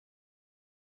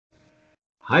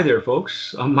Hi there,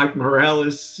 folks. I'm Mike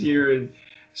Morales here in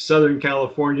Southern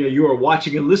California. You are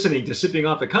watching and listening to Sipping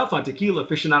Off the Cuff on Tequila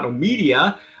Aficionado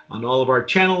Media on all of our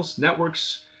channels,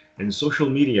 networks, and social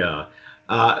media.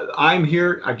 I'm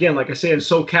here again, like I say, in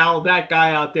SoCal. That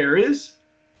guy out there is.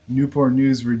 Newport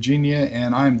News, Virginia,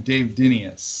 and I'm Dave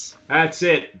Dinius. That's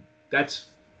it. That's.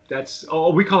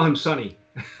 Oh, we call him Sonny.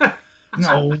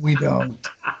 No, we don't.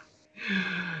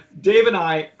 Dave and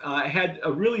I had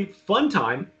a really fun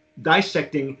time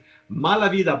dissecting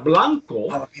Malavida Blanco.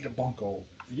 Malavida Blanco.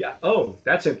 Yeah. Oh,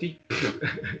 that's empty.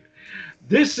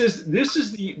 This is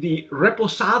the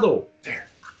Reposado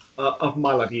of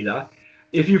Malavida.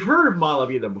 If you've heard of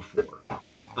Malavida before,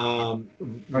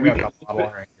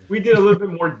 we did a little bit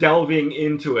more delving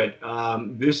into it.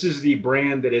 This is the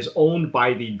brand that is owned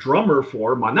by the drummer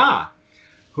for Maná,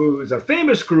 who is a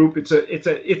famous group.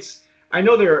 It's I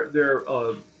know they're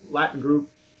a Latin group.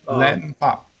 Latin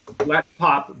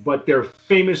pop, but they're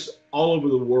famous all over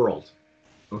the world.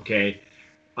 Okay,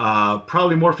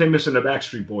 probably more famous than the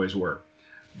Backstreet Boys were.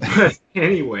 But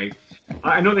anyway,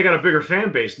 I know they got a bigger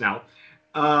fan base now.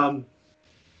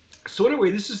 So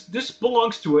anyway, this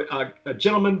belongs to a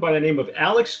gentleman by the name of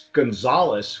Alex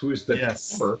Gonzalez, who is the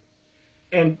drummer.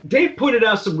 And Dave pointed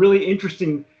out some really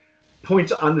interesting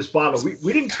points on this bottle.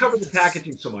 We didn't cover the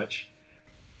packaging so much,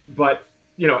 but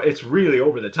you know, it's really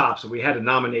over the top, so we had to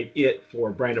nominate it for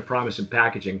Brand of Promise and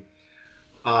packaging.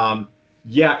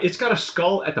 Yeah, it's got a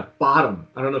skull at the bottom.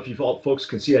 I don't know if you folks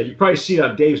can see that. You probably see it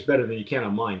on Dave's better than you can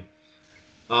on mine.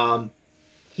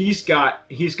 He's got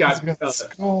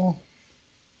skull.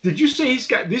 Did you say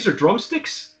these are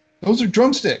drumsticks? Those are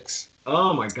drumsticks.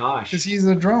 Oh my gosh. Because he's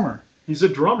a drummer. He's a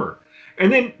drummer.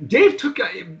 And then Dave took,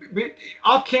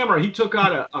 off camera, he took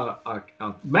out a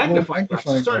magnifying glass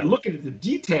and started looking at the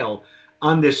detail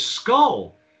on this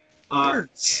skull.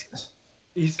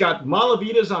 He's got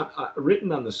Malavidas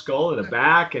written on the skull in the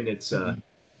back, and it's the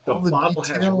bottle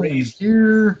has raised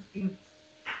here.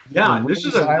 Yeah, this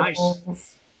is a nice.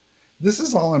 This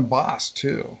is all embossed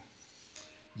too.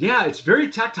 Yeah, it's very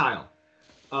tactile.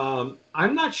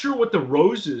 I'm not sure what the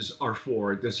roses are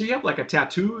for. Does he have like a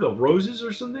tattoo of roses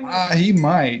or something? He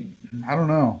might. I don't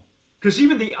know. Because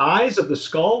even the eyes of the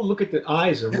skull, look at the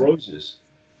eyes of roses.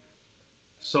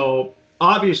 So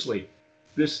obviously,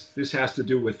 this has to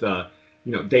do with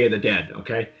Day of the Dead.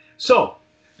 Okay. So,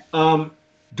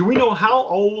 do we know how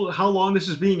long this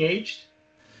is being aged?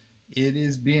 It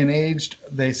is being aged,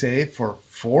 they say, for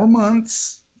 4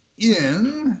 months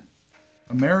in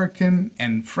American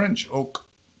and French oak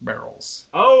barrels.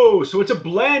 Oh, so it's a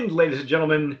blend, ladies and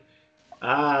gentlemen.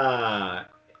 And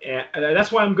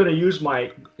that's why I'm going to use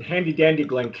my handy dandy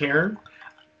Glencairn.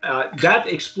 That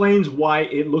explains why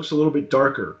it looks a little bit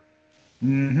darker.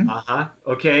 Mm-hmm.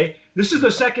 Okay. This is the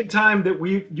second time that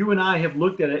you and I have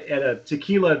looked at a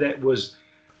tequila that was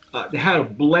that had a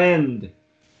blend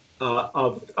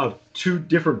of two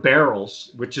different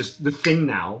barrels, which is the thing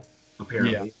now.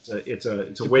 Apparently, yeah. It's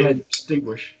a way to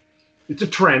distinguish. It's a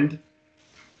trend,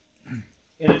 and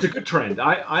it's a good trend.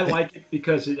 I like it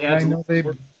because it adds.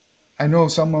 I know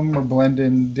some of them are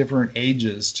blending different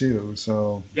ages too.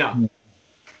 So yeah.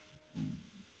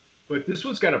 But this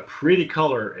one's got a pretty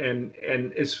color, and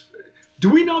it's. Do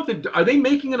we know are they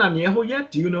making an añejo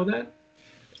yet? Do you know that?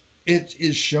 It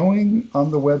is showing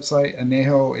on the website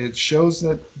añejo. It shows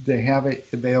that they have it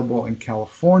available in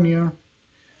California,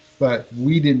 but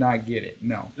we did not get it.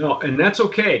 No. No, and that's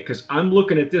okay because I'm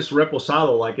looking at this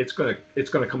reposado like it's gonna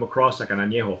come across like an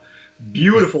añejo.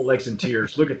 Beautiful legs and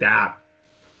tears. Look at that.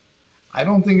 I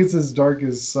don't think it's as dark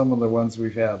as some of the ones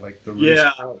we've had, like the we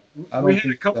had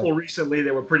a couple recently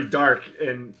that were pretty dark,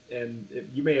 and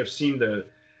you may have seen the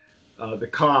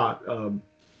Ka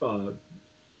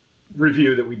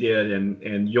review that we did,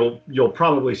 and you'll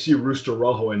probably see Rooster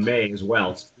Rojo in May as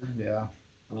well. Yeah.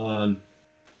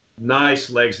 Nice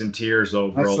legs and tears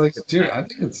overall. Nice legs and tears. I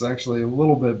think it's actually a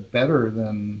little bit better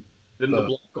than the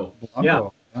Blanco. Yeah.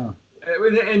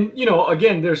 And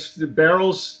again, there's the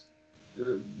barrels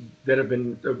that have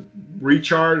been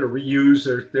recharred or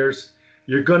reused.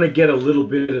 You're going to get a little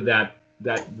bit of that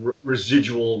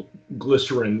residual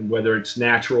glycerin, whether it's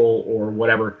natural or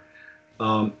whatever.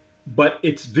 But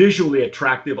it's visually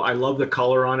attractive. I love the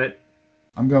color on it.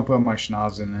 I'm going to put my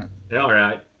schnoz in it. Yeah, all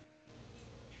right.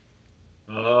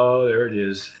 Oh, there it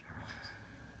is.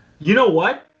 You know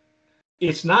what?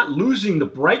 It's not losing the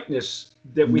brightness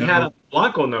that we had on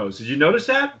Blanco nose. Did you notice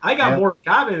that? I got more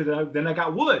agave than I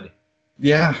got wood.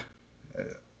 Yeah,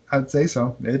 I'd say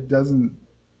so. It doesn't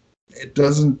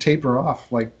taper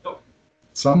off like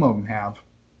some of them have.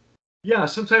 Yeah,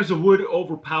 sometimes the wood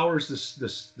overpowers the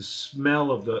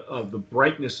smell of the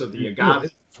brightness of the Yeah, agave.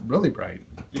 it's really bright.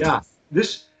 Yeah,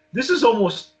 this is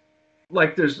almost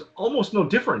like there's almost no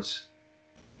difference.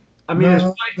 I mean,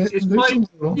 No, it's there's a probably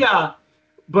little. yeah,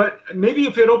 but maybe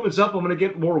if it opens up, I'm gonna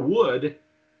get more wood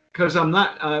because I'm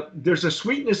not. There's a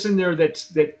sweetness in there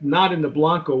that's not in the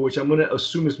Blanco, which I'm gonna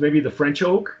assume is maybe the French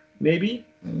oak, maybe.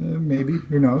 Maybe.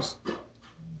 Who knows?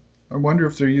 I wonder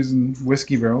if they're using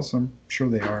whiskey barrels. I'm sure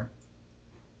they are.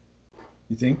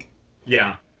 You think?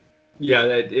 Yeah,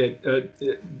 yeah.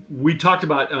 We talked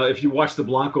about if you watch the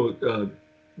Blanco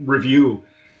review.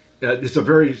 It's a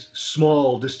very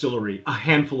small distillery. A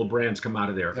handful of brands come out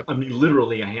of there. Yep. I mean,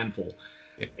 literally a handful.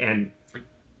 Yep. And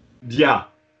yeah,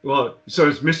 well, so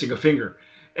it's missing a finger.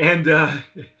 And um,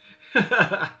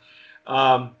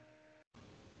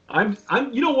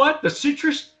 you know what? The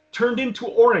citrus turned into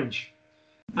orange.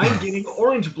 I'm getting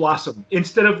orange blossom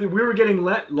instead of we were getting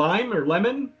lime or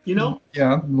lemon. You know?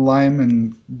 Yeah, lime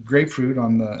and grapefruit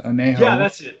on the añejo. Yeah,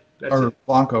 that's it. Or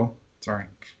Blanco. Sorry.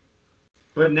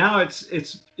 But now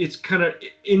it's kind of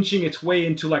inching its way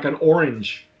into like an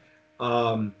orange.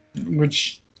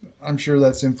 Which I'm sure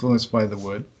that's influenced by the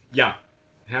wood. Yeah,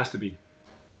 it has to be.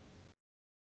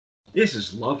 This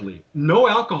is lovely. No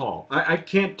alcohol. I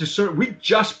can't discern. We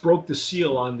just broke the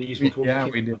seal on these before. Yeah,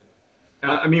 we did.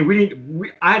 I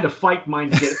mean, I had to fight mine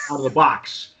to get it out of the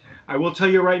box. I will tell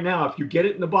you right now, if you get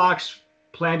it in the box,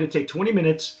 plan to take 20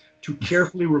 minutes to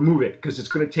carefully remove it because it's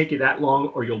going to take you that long,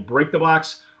 or you'll break the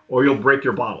box, or you'll break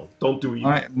your bottle. Don't do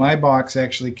either. My box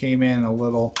actually came in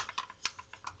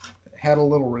had a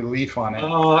little relief on it.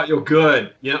 Oh, you're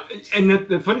good. Yeah, and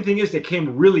the funny thing is, they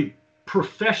came really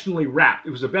professionally wrapped.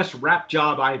 It was the best wrap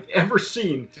job I've ever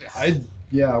seen. I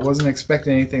wasn't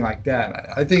expecting anything like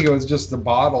that. I think it was just the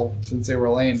bottle, since they were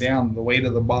laying down, the weight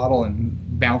of the bottle and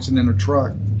bouncing in a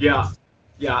truck. Yeah.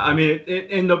 I mean,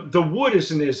 and the wood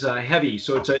isn't as heavy,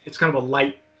 so it's kind of a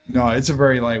light. No, it's a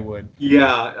very light wood.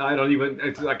 Yeah,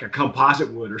 it's like a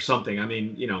composite wood or something. I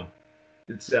mean,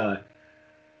 it's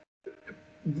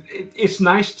it's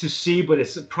nice to see, but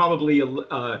it's probably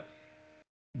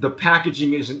the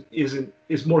packaging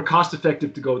is more cost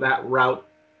effective to go that route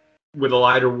with a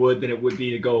lighter wood than it would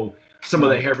be to go some of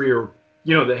the heavier,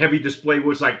 the heavy display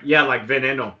woods like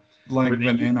Veneno. Like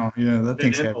Veneno, yeah, that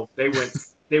thing's heavy.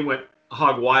 They went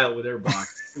hog wild with their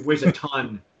box. It weighs a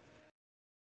ton.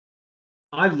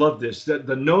 I love this.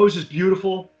 The nose is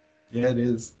beautiful. Yeah, it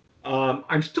is.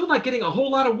 I'm still not getting a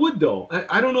whole lot of wood though.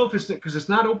 I don't know if it's because it's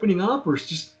not opening up or it's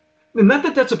just not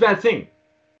that that's a bad thing.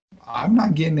 I'm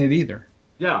not getting it either.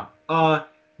 Yeah. I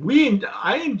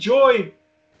enjoy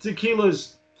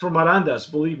tequilas from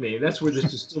Arandas, believe me. That's where this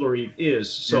distillery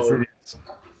is. So, yes, it is.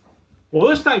 Well,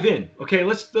 let's dive in. Okay,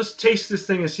 let's taste this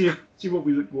thing and see what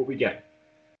we get.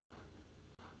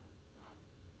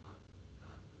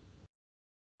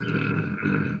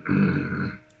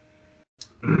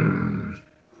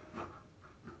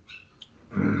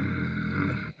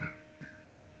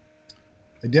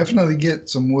 I definitely get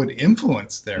some wood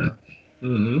influence there.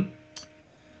 Mm-hmm.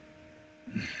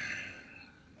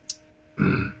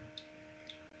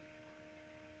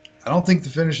 I don't think the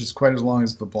finish is quite as long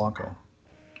as the Blanco.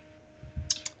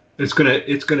 It's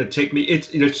gonna take me.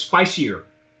 It's spicier.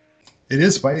 It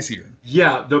is spicier.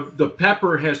 Yeah, the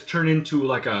pepper has turned into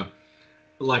like a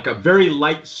very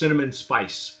light cinnamon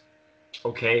spice.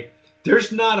 Okay,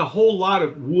 there's not a whole lot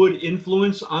of wood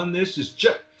influence on this.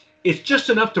 It's just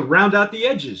enough to round out the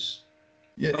edges.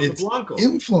 Yeah, it's Blanco.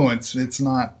 Influence. It's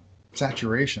not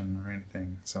saturation or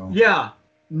anything. So yeah,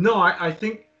 no, I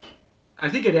think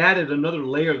it added another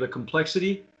layer of the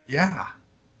complexity. Yeah.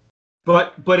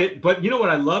 But you know what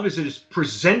I love is it is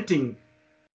presenting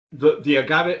the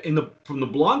agave from the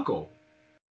Blanco.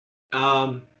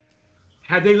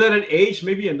 Had they let it age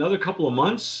maybe another couple of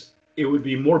months, it would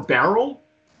be more barrel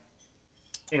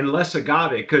and less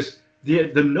agave because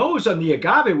the nose on the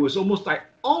agave was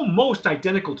almost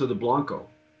identical to the Blanco.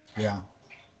 Yeah.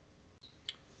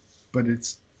 But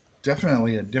it's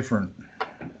definitely a different.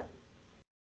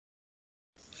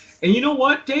 And you know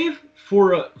what, Dave?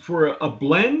 For a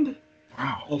blend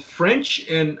of French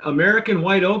and American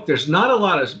white oak, there's not a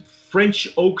lot of French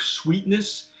oak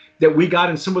sweetness that we got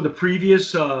in some of the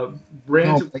previous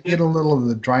brands. No, I get a little of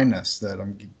the dryness that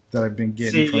I've been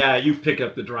getting. See, yeah, you pick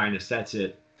up the dryness. That's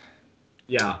it.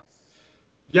 Yeah,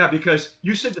 because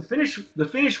you said the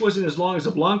finish wasn't as long as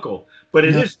the Blanco, but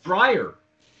it is drier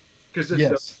because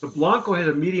the Blanco has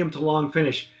a medium to long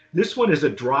finish. This one is a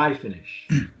dry finish.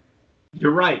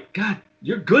 You're right. God,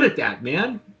 you're good at that,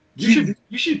 man. You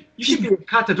should be a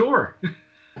catador.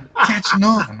 Catching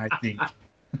on, I think.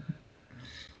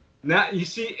 Now you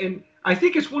see, and I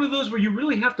think it's one of those where you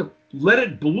really have to let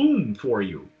it bloom for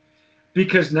you,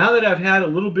 because now that I've had a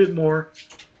little bit more,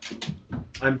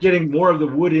 I'm getting more of the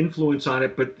wood influence on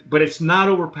it, but it's not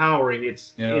overpowering.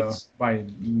 It's by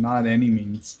not any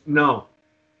means. No.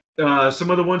 Some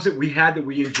of the ones that we had that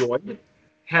we enjoyed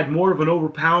had more of an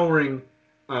overpowering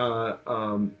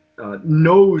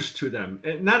nose to them.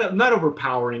 And not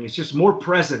overpowering. It's just more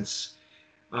presence,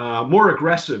 more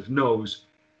aggressive nose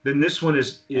than this one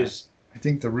is. I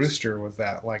think the Rooster was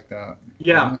like that.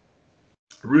 Yeah.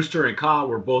 Rooster and Ka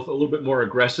were both a little bit more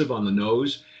aggressive on the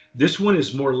nose. This one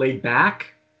is more laid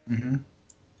back. Mm-hmm.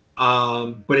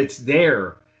 But it's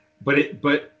there.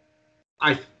 But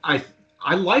I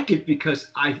like it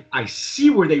because I see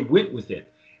where they went with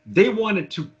it. They wanted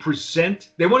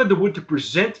the wood to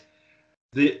present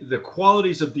the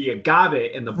qualities of the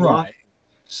agave and the blanc, right.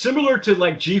 Similar to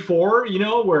like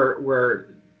G4, where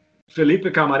Felipe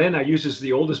Camarena uses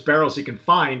the oldest barrels he can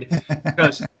find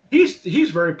because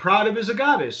he's very proud of his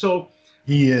agave. So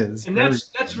he is, and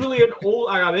that's really an old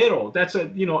agavero. That's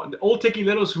old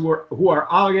tequileros who are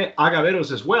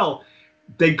agaveros as well.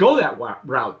 They go that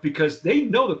route because they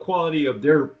know the quality of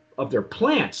their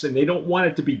plants and they don't want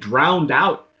it to be drowned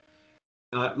out.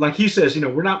 Like he says,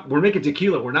 we're making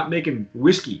tequila, we're not making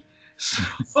whiskey.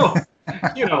 So,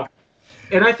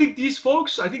 and I think these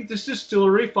folks, I think this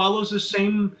distillery follows the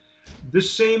same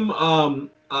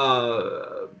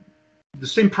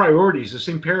priorities, the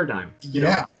same paradigm.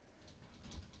 Yeah.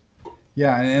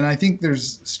 Yeah, and I think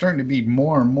there's starting to be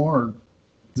more and more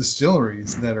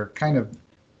distilleries that are kind of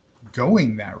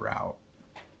going that route.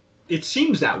 It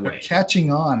seems that way. They're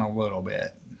catching on a little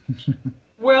bit.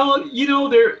 Well,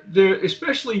 they're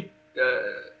especially.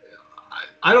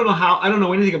 I don't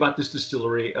know anything about this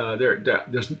distillery.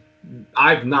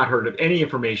 I've not heard of any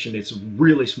information. It's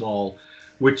really small,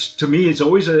 which to me is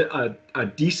always a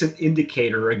decent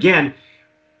indicator. Again,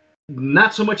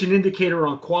 not so much an indicator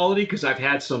on quality because I've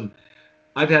had some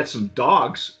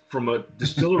dogs from a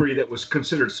distillery that was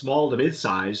considered small to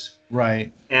mid-size.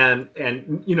 Right. And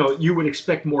you would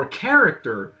expect more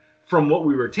character from what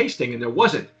we were tasting, and there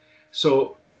wasn't.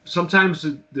 So sometimes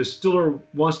the distiller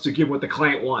wants to give what the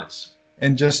client wants.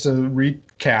 And just to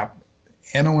recap,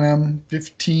 NOM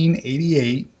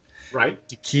 1588. Right.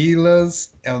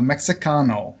 Tequilas El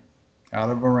Mexicano out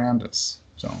of Arandas.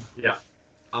 So. Yeah.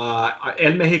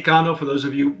 El Mexicano, for those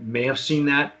of you who may have seen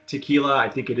that tequila, I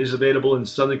think it is available in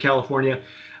Southern California.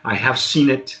 I have seen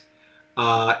it.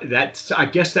 I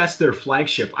guess that's their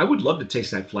flagship. I would love to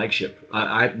taste that flagship.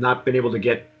 I've not been able to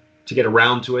get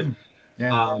around to it.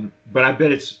 Yeah. But I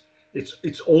bet it's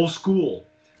old school.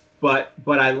 But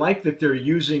I like that they're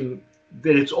using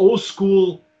that it's old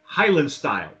school Highland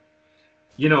style.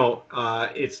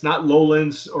 It's not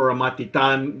Lowlands or a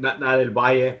Matitan, not El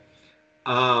Valle.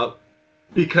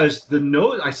 Because the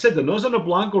nose on the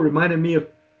Blanco reminded me of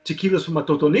tequilas from a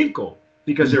Totonilco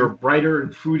because they were brighter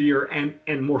and fruitier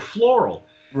and more floral.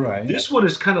 Right. This one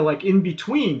is kind of like in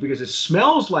between because it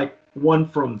smells like one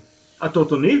from a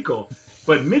Totonilco,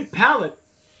 but mid-palate,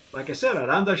 like I said,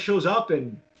 Aranda shows up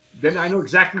and then I know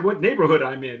exactly what neighborhood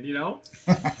I'm in,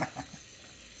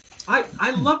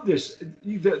 I love this.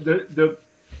 The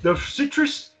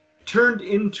citrus turned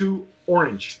into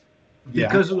orange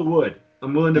because of the wood.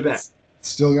 I'm willing to bet.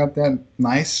 Still got that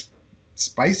nice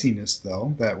spiciness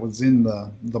though that was in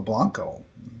the Blanco.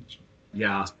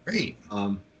 Yeah, it's great.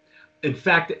 In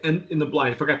fact, in the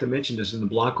Blanco, I forgot to mention this, in the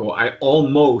Blanco, I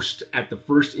almost at the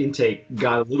first intake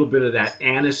got a little bit of that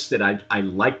anise that I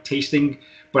like tasting,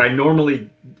 but I normally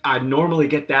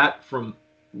get that from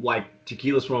like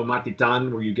tequilas from a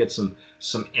Matitan where you get some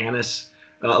anise,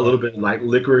 a little bit like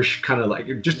licorice, kind of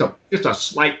like just a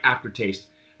slight aftertaste.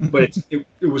 But it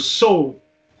was so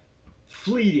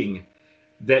fleeting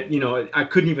that I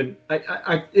couldn't even.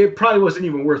 It probably wasn't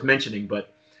even worth mentioning.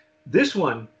 But this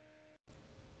one,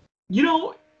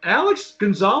 Alex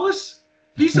Gonzalez,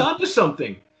 he's onto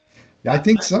something. I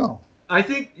think so. I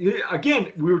think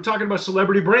again, we were talking about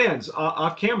celebrity brands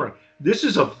off camera. This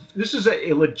is a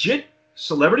legit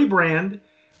celebrity brand,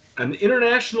 an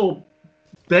international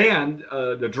band.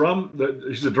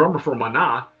 He's the drummer for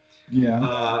Maná.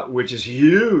 Yeah. Which is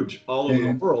huge all over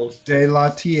the world. De la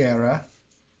Tierra.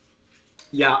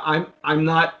 Yeah, I'm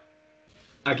not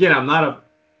a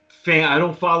fan. I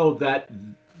don't follow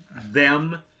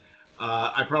them.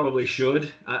 I probably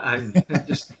should. I'm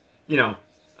just,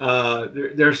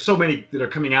 there's so many that are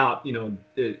coming out, and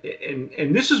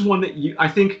this is one that I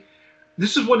think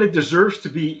this is one that deserves to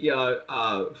be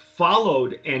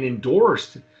followed and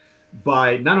endorsed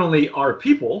by not only our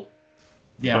people,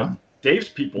 but Dave's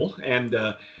people, and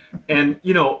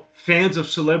fans of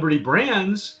celebrity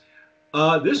brands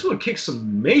This one kicks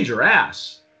some major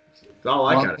ass. That's all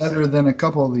I got. Better than a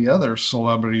couple of the other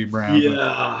celebrity brands.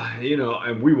 Yeah,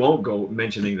 and we won't go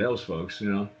mentioning those folks.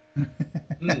 Mm.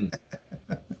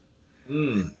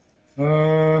 Mm.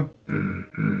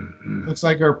 Looks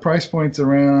like our price point's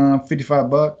around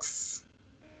 $55.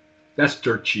 That's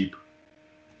dirt cheap.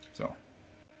 So,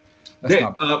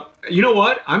 you know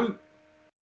what?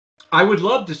 I would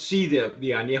love to see the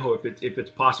añejo if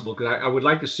it's possible, because I would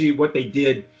like to see what they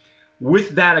did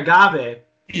with that agave.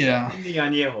 Yeah. In the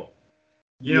añejo.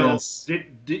 Yes.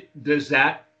 Does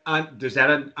that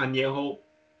añejo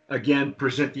again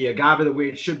present the agave the way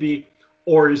it should be,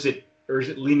 or is it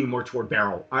leaning more toward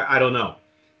barrel? I don't know.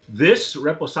 This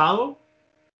Reposado,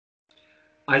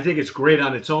 I think it's great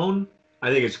on its own. I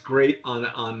think it's great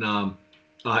on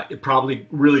probably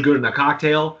really good in a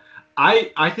cocktail.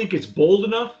 I think it's bold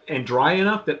enough and dry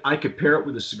enough that I could pair it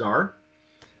with a cigar,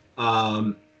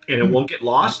 and it won't get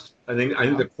lost. I think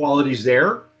the quality's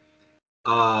there.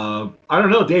 I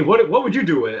don't know, Dave. What would you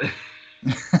do with it?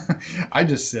 I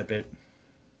just sip it.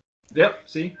 Yep.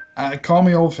 See. Call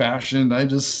me old fashioned. I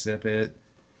just sip it.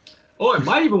 Oh, it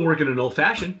might even work in an old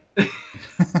fashioned.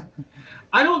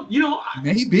 I don't.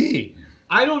 Maybe.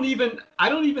 I don't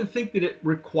even think that it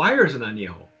requires an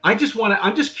añejo. I'm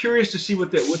just curious to see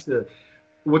what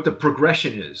the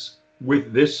progression is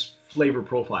with this flavor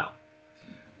profile.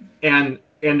 And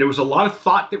there was a lot of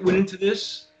thought that went into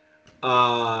this.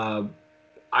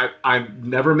 I've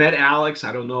never met Alex.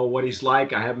 I don't know what he's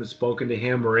like. I haven't spoken to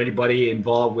him or anybody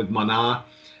involved with Mana.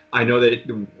 I know that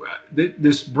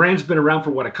this brand's been around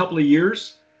for a couple of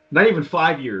years, not even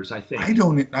 5 years, I think. I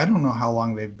don't know how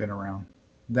long they've been around.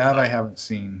 That I haven't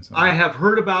seen. So. I have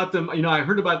heard about them. I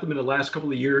heard about them in the last couple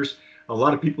of years. A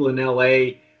lot of people in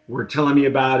LA were telling me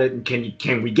about it, and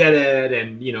can we get it?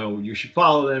 And you should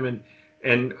follow them.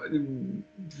 And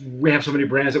we have so many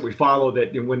brands that we follow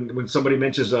that when somebody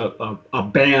mentions a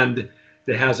band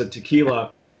that has a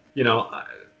tequila,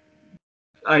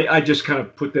 I just kind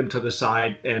of put them to the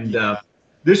side. And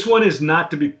this one is not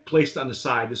to be placed on the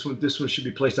side. This one should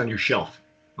be placed on your shelf.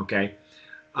 Okay.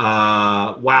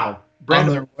 Wow.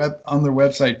 Brandon. On their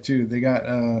website too, they got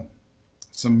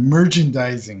some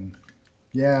merchandising.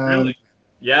 Yeah. Really?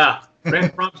 Yeah.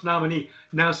 Grand Prompts nominee.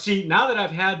 Now, see, now that I've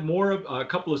had more of a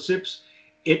couple of sips,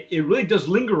 it really does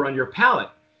linger on your palate.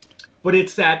 But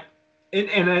it's that,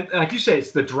 and like you say,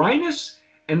 it's the dryness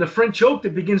and the French oak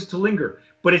that begins to linger.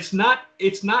 But it's not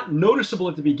noticeable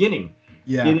at the beginning.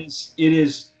 Yeah. It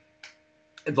is.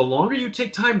 The longer you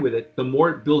take time with it, the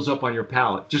more it builds up on your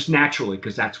palate, just naturally,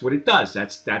 because that's what it does.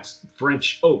 That's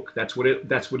French oak. That's what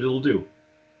it'll do.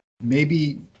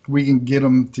 Maybe we can get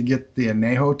them to get the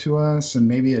añejo to us, and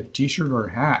maybe a T-shirt or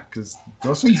a hat, because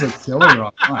those things are killer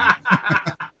online.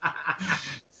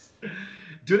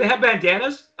 Do they have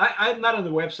bandanas? I'm not on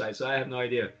the website, so I have no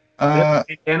idea.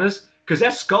 Bandanas? Because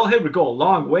that skull head would go a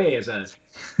long way as a.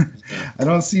 I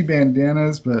don't see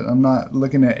bandanas, but I'm not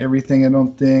looking at everything. I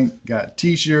don't think. Got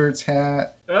T-shirts,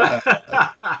 hat,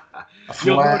 a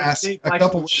flask, a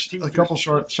couple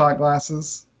short shot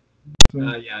glasses.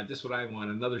 Yeah, just what I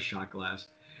want. Another shot glass.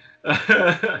 Do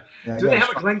they have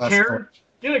a Glencairn?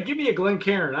 Give me a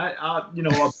Glencairn. A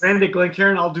branded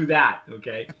Glencairn. I'll do that.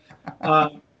 Okay.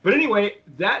 But anyway,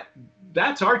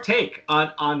 that's our take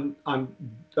on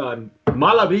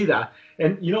Mala Vida.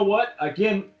 And you know what?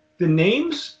 Again, the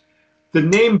name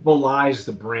belies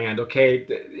the brand. Okay,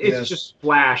 it's just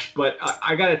splash. But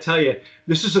I got to tell you,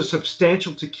 this is a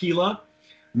substantial tequila.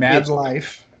 Mad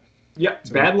Life. Yeah,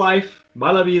 Bad Life,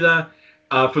 Mala Vida.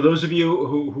 For those of you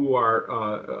who are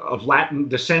of Latin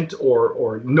descent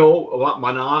or know about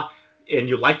Mana and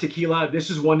you like tequila,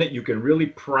 this is one that you can really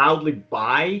proudly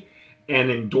buy and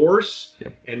endorse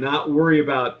and not worry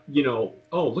about,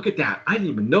 oh, look at that. I didn't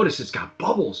even notice it's got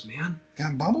bubbles, man.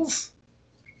 Got bubbles?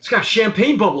 It's got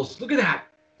champagne bubbles. Look at that.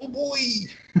 Oh, boy.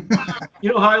 You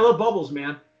know how I love bubbles,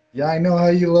 man. Yeah, I know how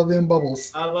you love them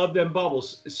bubbles. I love them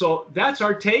bubbles. So that's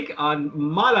our take on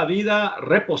Mala Vida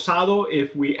Reposado.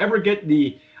 If we ever get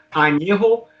the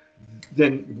añejo,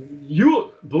 then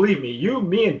believe me,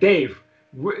 me and Dave,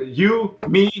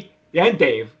 me and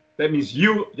Dave, that means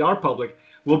our public,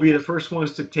 will be the first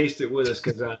ones to taste it with us.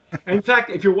 Because, in fact,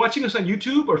 if you're watching us on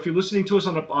YouTube or if you're listening to us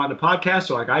on a podcast,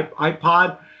 so like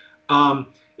iPod,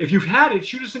 if you've had it,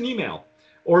 shoot us an email.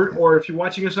 Or if you're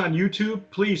watching us on YouTube,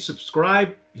 please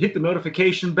subscribe, hit the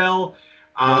notification bell,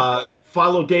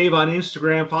 follow Dave on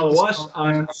Instagram, follow us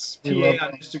on TA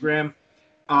on Instagram.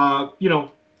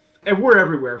 And we're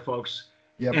everywhere, folks.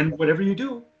 Yep. And whatever you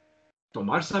do,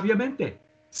 tomar sabiamente.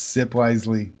 Sip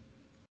wisely.